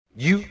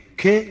You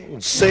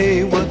can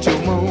say what you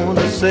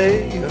wanna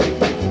say,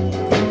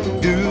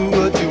 do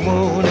what you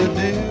wanna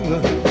do.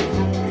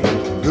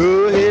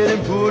 Go ahead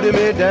and put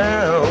me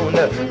down,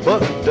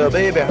 but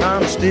baby,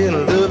 I'm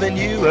still loving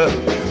you,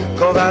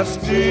 'cause I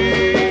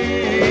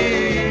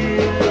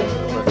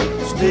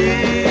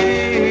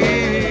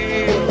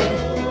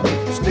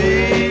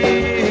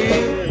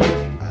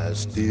I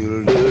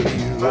still love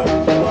you.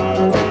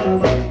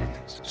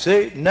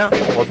 Say now,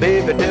 oh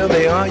baby, tell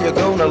me, are you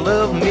gonna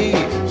love me?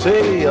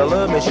 Say you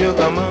love me,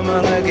 sugar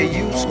mama, like you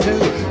used to.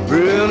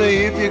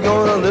 Really, if you're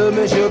gonna love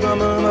me, sugar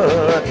mama,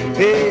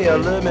 hey, you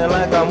love me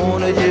like I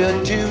wanted you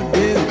to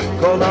do.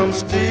 'Cause I'm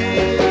still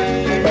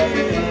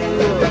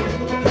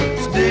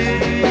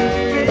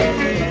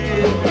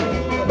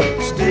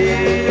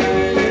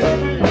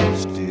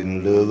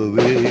in love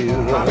with you.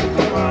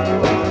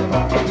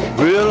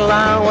 Well,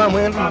 I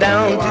went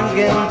down to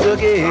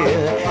Kentucky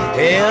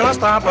and I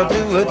stopped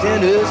to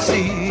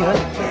Tennessee.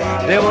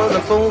 There was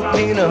a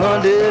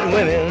 1,400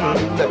 women.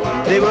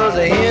 They was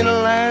in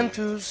line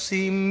to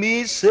see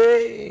me.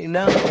 Say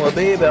now,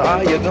 baby,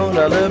 are you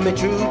gonna love me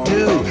true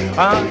too?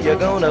 Are you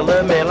gonna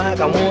love me like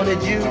I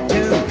wanted you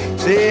to?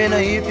 Say now,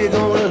 if you're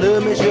gonna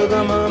love me,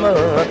 sugar mama,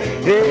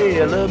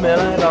 hey, love me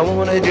like I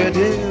wanted you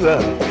to.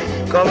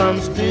 'Cause I'm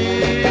still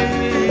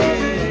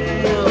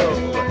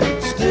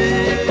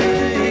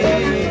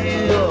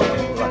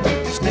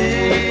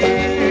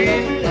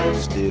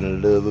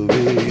in love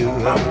with you.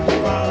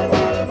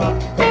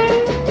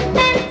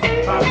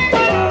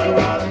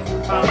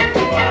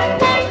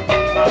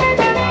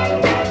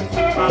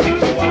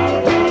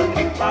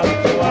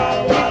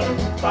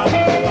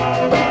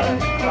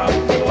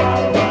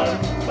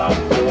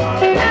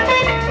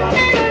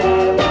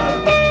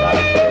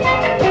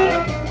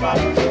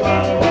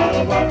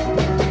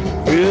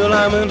 Well, I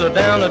went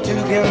down to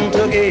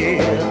Kentucky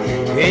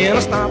and I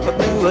stopped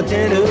through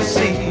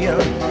Tennessee.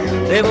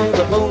 There was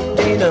a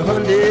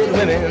 1,400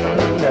 women.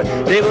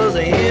 They was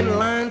in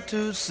line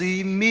to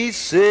see me.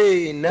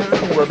 Say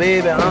now,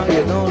 baby, are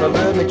you gonna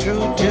love me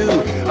true too?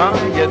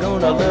 Are you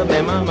gonna love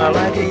me, mama,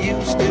 like you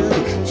used to?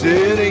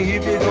 Say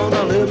if you're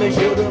gonna love me,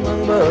 sugar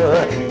mama,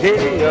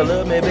 hey, you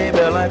love me,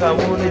 baby, like I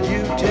wanted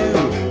you to.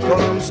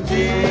 'Cause I'm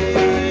still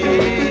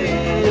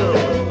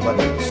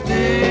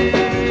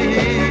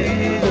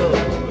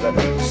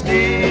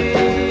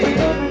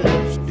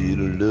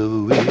in love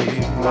with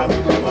you.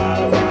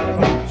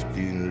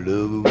 Still in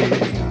love